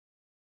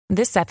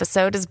This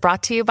episode is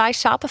brought to you by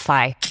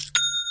Shopify.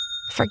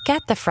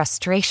 Forget the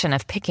frustration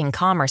of picking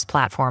commerce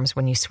platforms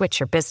when you switch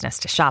your business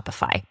to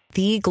Shopify,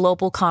 the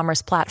global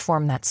commerce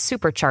platform that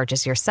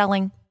supercharges your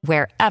selling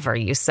wherever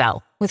you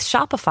sell. With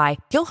Shopify,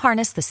 you'll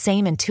harness the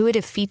same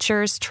intuitive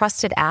features,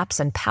 trusted apps,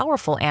 and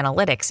powerful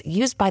analytics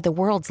used by the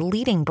world's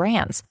leading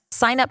brands.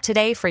 Sign up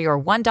today for your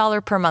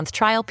 $1 per month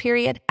trial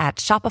period at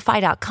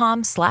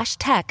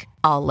shopify.com/tech,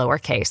 all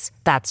lowercase.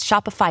 That's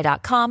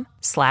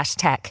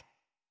shopify.com/tech.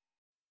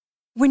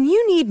 When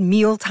you need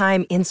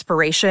mealtime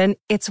inspiration,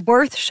 it's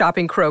worth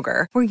shopping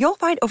Kroger, where you'll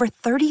find over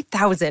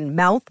 30,000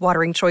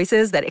 mouth-watering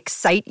choices that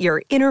excite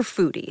your inner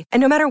foodie. And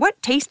no matter what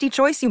tasty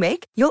choice you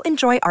make, you'll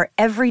enjoy our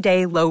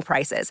everyday low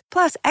prices,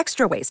 plus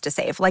extra ways to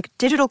save, like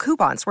digital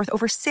coupons worth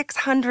over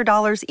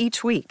 $600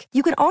 each week.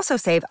 You can also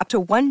save up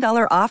to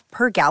 $1 off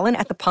per gallon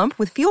at the pump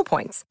with fuel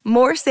points.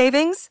 More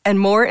savings and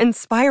more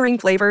inspiring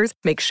flavors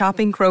make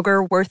shopping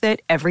Kroger worth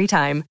it every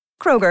time.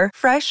 Kroger,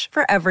 fresh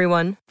for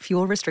everyone.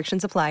 Fuel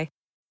restrictions apply.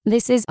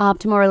 This is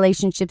Optimal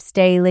Relationships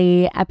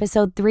Daily,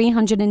 episode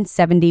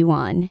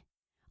 371,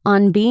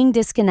 on being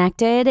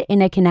disconnected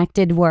in a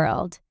connected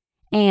world,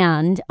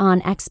 and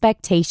on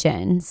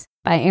expectations,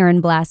 by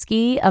Erin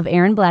Blasky of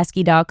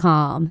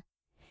erinblasky.com.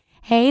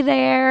 Hey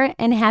there,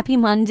 and happy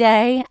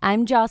Monday.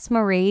 I'm Joss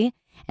Marie,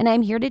 and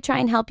I'm here to try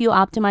and help you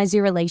optimize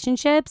your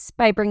relationships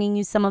by bringing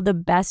you some of the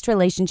best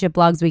relationship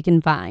blogs we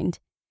can find.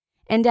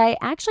 And I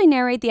actually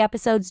narrate the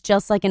episodes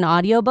just like an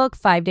audiobook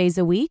 5 days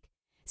a week,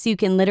 so you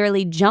can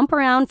literally jump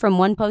around from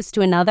one post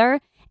to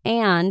another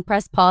and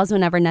press pause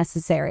whenever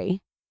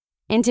necessary.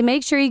 And to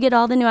make sure you get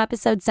all the new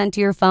episodes sent to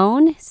your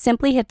phone,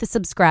 simply hit the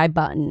subscribe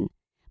button.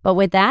 But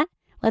with that,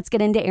 let's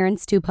get into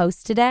Erin's 2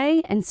 posts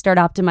today and start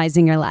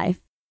optimizing your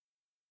life.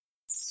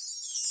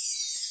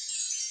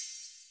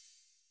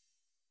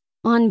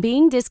 On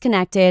Being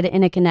Disconnected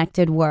in a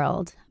Connected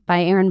World,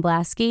 by Erin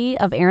Blasky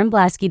of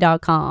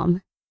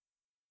erinblasky.com.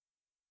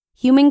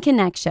 Human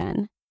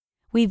connection.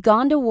 We've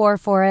gone to war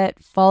for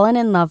it, fallen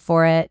in love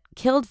for it,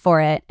 killed for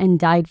it, and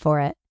died for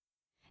it.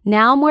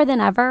 Now more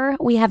than ever,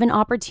 we have an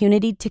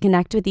opportunity to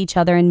connect with each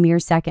other in mere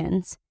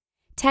seconds.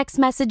 Text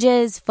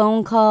messages,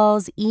 phone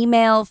calls,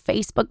 email,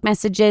 Facebook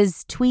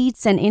messages,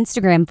 tweets, and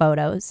Instagram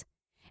photos.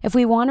 If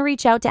we want to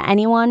reach out to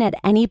anyone at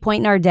any point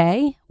in our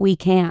day, we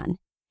can.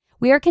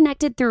 We are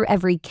connected through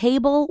every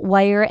cable,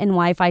 wire, and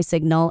Wi-Fi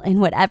signal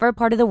in whatever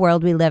part of the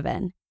world we live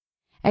in.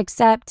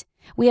 Except,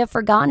 we have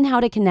forgotten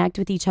how to connect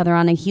with each other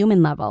on a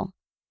human level.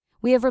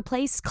 We have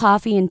replaced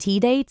coffee and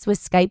tea dates with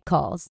Skype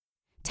calls,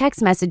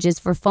 text messages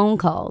for phone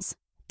calls,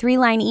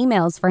 3-line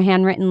emails for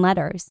handwritten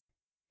letters.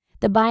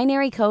 The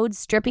binary code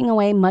stripping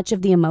away much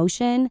of the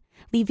emotion,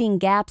 leaving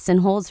gaps and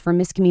holes for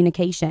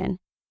miscommunication.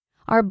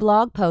 Our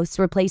blog posts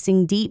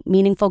replacing deep,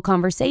 meaningful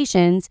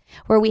conversations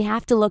where we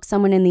have to look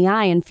someone in the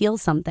eye and feel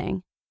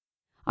something.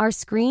 Our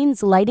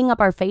screens lighting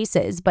up our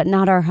faces but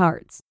not our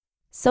hearts.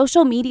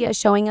 Social media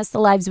showing us the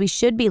lives we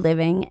should be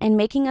living and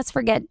making us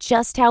forget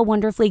just how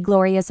wonderfully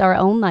glorious our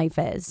own life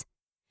is.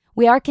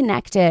 We are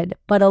connected,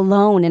 but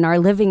alone in our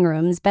living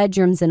rooms,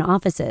 bedrooms, and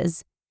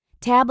offices.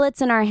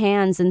 Tablets in our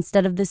hands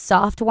instead of the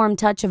soft, warm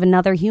touch of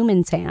another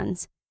human's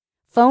hands.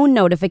 Phone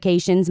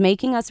notifications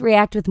making us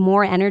react with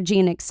more energy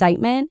and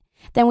excitement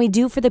than we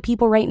do for the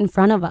people right in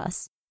front of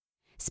us.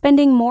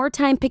 Spending more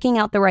time picking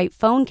out the right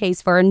phone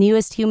case for our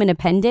newest human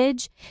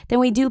appendage than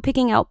we do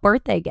picking out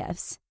birthday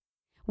gifts.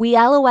 We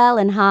LOL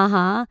and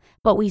haha,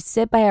 but we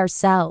sit by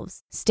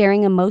ourselves,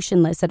 staring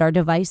emotionless at our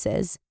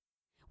devices.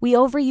 We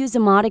overuse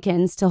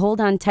emoticons to hold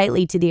on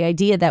tightly to the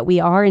idea that we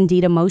are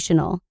indeed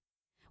emotional.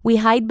 We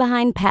hide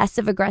behind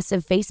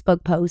passive-aggressive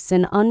Facebook posts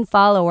and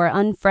unfollow or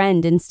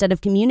unfriend instead of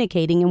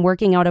communicating and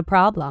working out a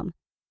problem.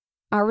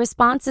 Our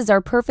responses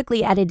are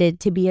perfectly edited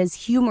to be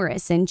as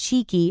humorous and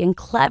cheeky and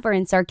clever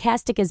and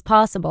sarcastic as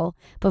possible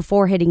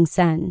before hitting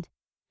send.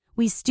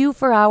 We stew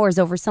for hours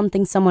over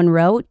something someone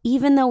wrote,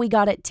 even though we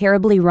got it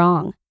terribly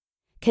wrong.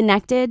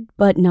 Connected,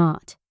 but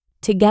not.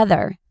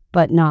 Together,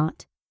 but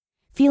not.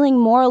 Feeling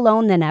more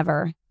alone than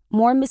ever,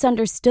 more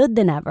misunderstood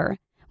than ever,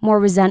 more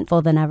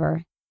resentful than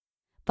ever.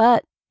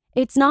 But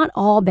it's not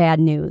all bad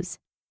news.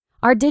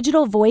 Our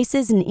digital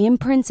voices and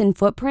imprints and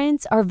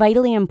footprints are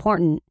vitally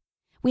important.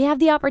 We have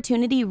the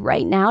opportunity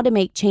right now to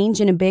make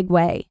change in a big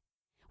way.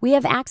 We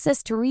have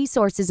access to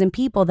resources and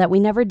people that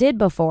we never did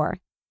before.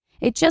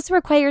 It just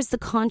requires the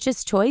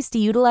conscious choice to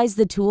utilize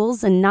the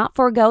tools and not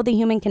forego the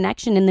human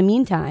connection in the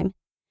meantime.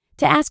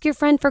 To ask your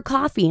friend for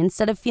coffee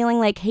instead of feeling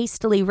like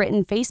hastily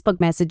written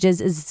Facebook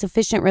messages is a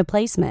sufficient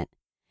replacement.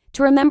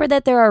 To remember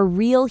that there are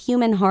real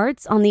human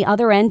hearts on the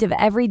other end of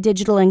every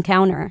digital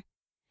encounter.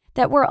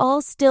 That we're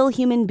all still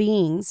human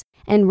beings,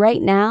 and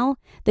right now,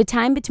 the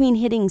time between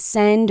hitting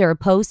send or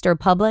post or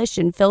publish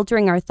and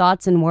filtering our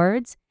thoughts and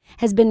words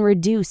has been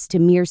reduced to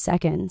mere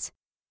seconds.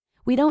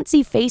 We don't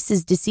see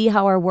faces to see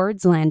how our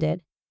words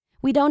landed.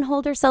 We don't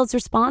hold ourselves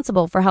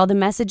responsible for how the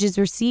message is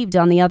received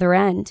on the other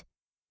end.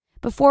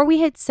 Before we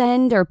hit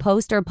send or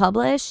post or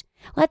publish,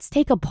 let's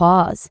take a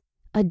pause,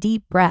 a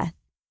deep breath,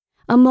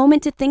 a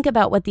moment to think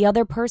about what the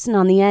other person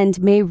on the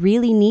end may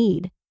really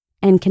need,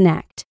 and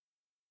connect.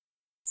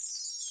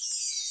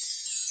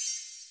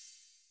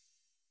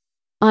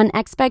 On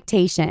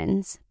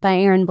Expectations by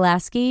Aaron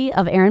Blasky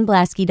of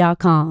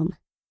aaronblasky.com.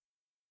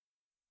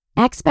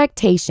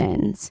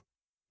 Expectations.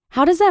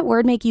 How does that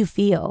word make you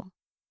feel?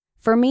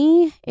 For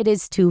me, it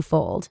is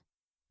twofold.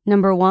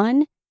 Number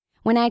one,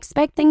 when I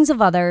expect things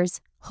of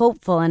others,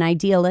 hopeful and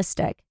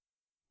idealistic.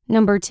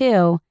 Number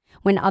two,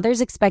 when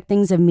others expect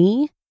things of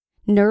me,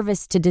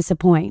 nervous to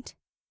disappoint.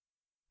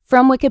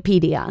 From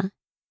Wikipedia,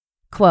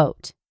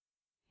 quote,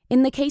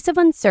 "In the case of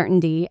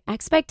uncertainty,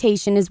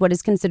 expectation is what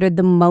is considered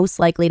the most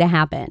likely to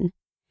happen.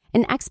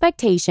 An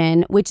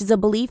expectation, which is a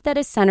belief that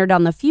is centered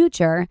on the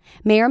future,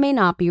 may or may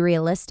not be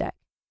realistic.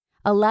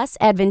 A less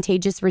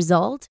advantageous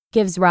result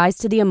gives rise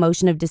to the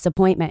emotion of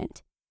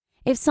disappointment.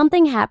 If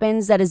something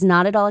happens that is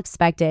not at all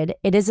expected,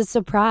 it is a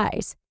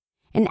surprise.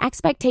 An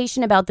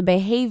expectation about the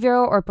behavior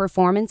or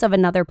performance of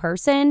another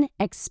person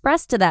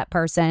expressed to that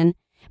person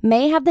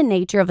may have the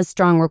nature of a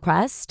strong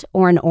request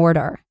or an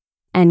order."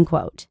 End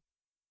quote.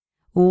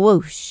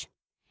 Whoosh.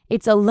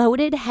 It's a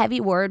loaded,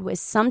 heavy word with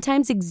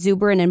sometimes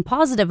exuberant and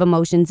positive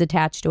emotions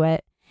attached to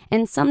it,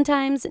 and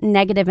sometimes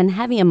negative and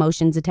heavy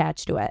emotions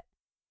attached to it.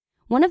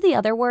 One of the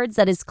other words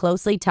that is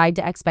closely tied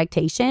to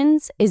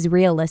expectations is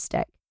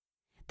realistic.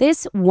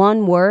 This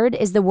one word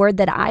is the word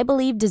that I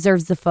believe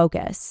deserves the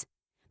focus.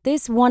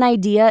 This one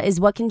idea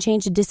is what can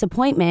change a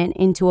disappointment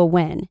into a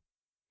win.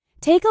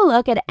 Take a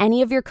look at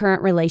any of your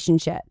current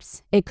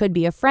relationships. It could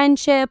be a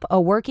friendship, a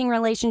working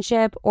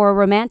relationship, or a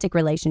romantic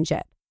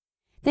relationship.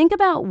 Think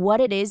about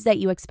what it is that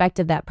you expect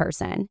of that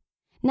person.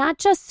 Not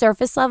just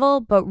surface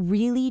level, but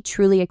really,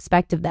 truly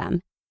expect of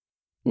them.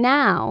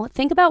 Now,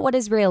 think about what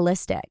is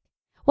realistic.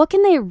 What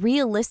can they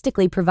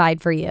realistically provide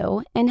for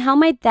you, and how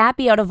might that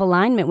be out of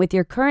alignment with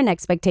your current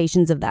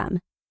expectations of them?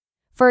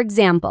 For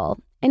example,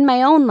 in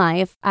my own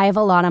life, I have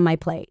a lot on my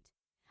plate.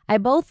 I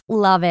both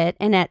love it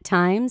and at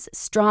times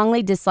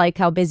strongly dislike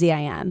how busy I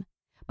am.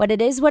 But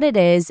it is what it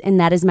is, and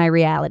that is my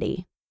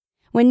reality.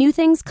 When new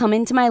things come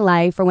into my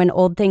life or when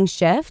old things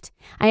shift,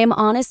 I am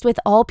honest with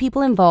all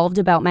people involved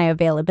about my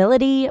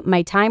availability,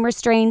 my time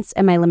restraints,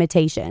 and my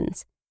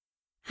limitations.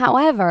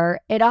 However,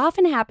 it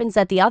often happens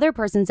that the other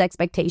person's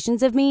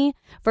expectations of me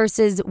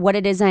versus what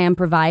it is I am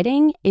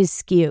providing is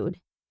skewed.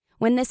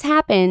 When this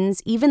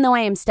happens, even though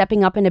I am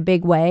stepping up in a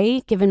big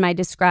way, given my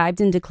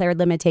described and declared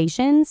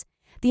limitations,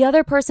 the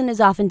other person is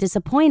often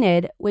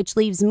disappointed, which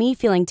leaves me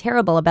feeling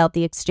terrible about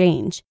the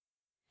exchange.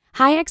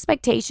 High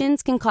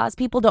expectations can cause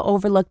people to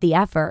overlook the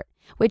effort,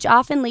 which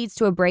often leads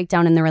to a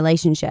breakdown in the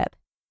relationship.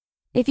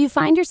 If you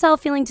find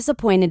yourself feeling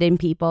disappointed in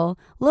people,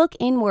 look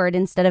inward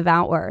instead of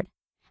outward.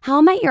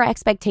 How might your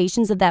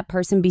expectations of that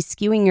person be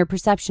skewing your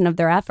perception of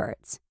their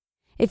efforts?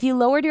 If you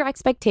lowered your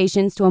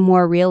expectations to a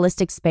more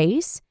realistic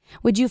space,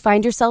 would you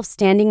find yourself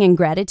standing in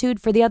gratitude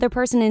for the other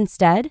person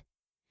instead?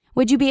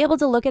 Would you be able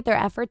to look at their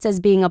efforts as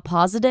being a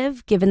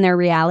positive given their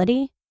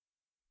reality?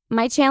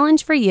 My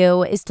challenge for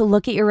you is to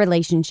look at your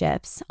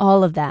relationships,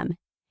 all of them.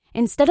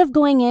 Instead of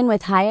going in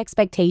with high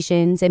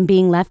expectations and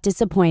being left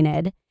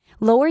disappointed,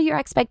 lower your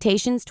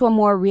expectations to a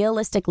more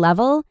realistic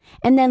level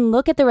and then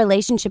look at the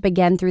relationship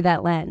again through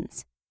that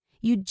lens.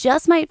 You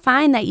just might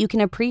find that you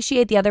can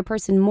appreciate the other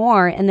person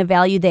more and the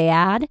value they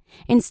add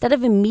instead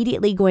of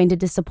immediately going to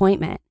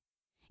disappointment.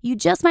 You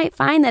just might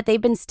find that they've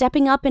been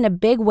stepping up in a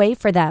big way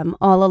for them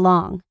all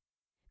along.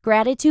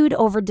 Gratitude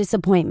over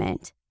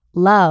disappointment.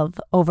 Love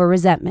over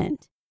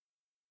resentment.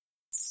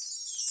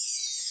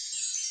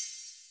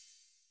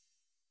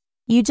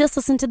 You just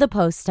listened to the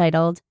post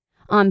titled,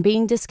 "On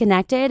Being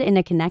Disconnected in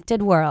a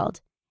Connected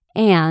World,"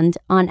 and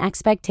 "On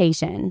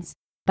Expectations"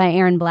 by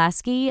Aaron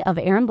Blasky of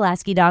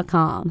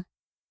aaronblasky.com.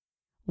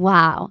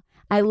 Wow,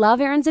 I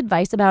love Aaron's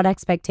advice about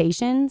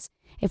expectations.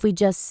 If we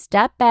just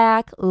step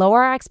back,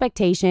 lower our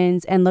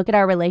expectations, and look at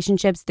our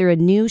relationships through a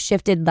new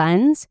shifted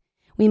lens,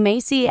 we may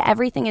see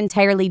everything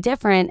entirely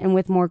different and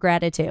with more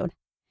gratitude.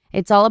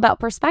 It's all about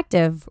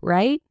perspective,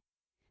 right?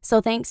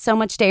 So thanks so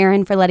much to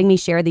Aaron for letting me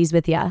share these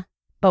with you.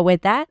 But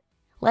with that,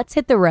 let's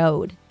hit the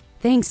road.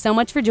 Thanks so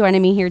much for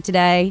joining me here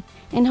today,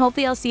 and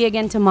hopefully I'll see you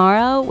again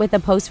tomorrow with a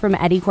post from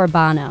Eddie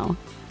Corbano,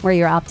 where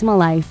your optimal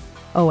life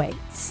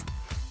awaits.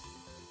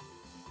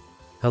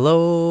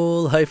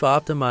 Hello, Life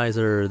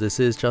Optimizer. This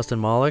is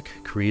Justin Malik,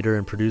 creator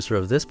and producer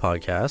of this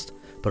podcast,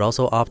 but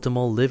also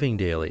Optimal Living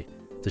Daily,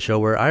 the show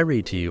where I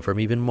read to you from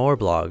even more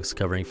blogs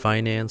covering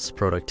finance,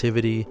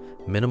 productivity,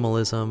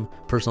 minimalism,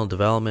 personal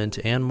development,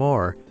 and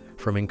more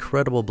from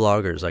incredible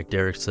bloggers like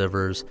Derek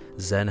Sivers,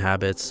 Zen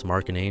Habits,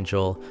 Mark and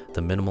Angel, The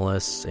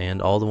Minimalists,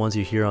 and all the ones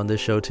you hear on this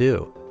show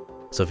too.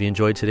 So if you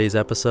enjoyed today's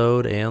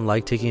episode and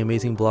like taking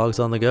amazing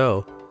blogs on the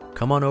go,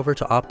 come on over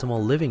to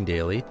Optimal Living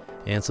Daily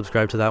and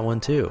subscribe to that one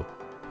too.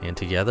 And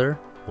together,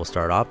 we'll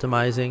start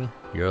optimizing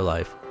your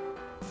life.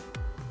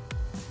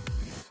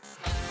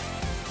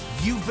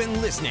 You've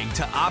been listening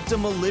to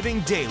Optimal Living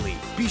Daily.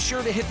 Be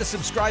sure to hit the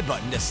subscribe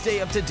button to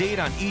stay up to date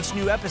on each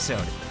new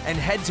episode, and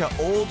head to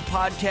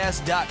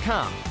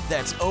oldpodcast.com.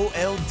 That's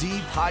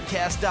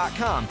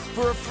OLDpodcast.com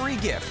for a free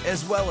gift,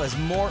 as well as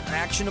more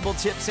actionable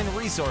tips and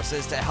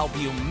resources to help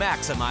you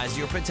maximize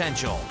your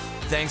potential.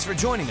 Thanks for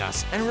joining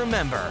us, and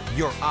remember,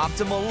 your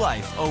optimal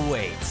life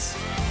awaits.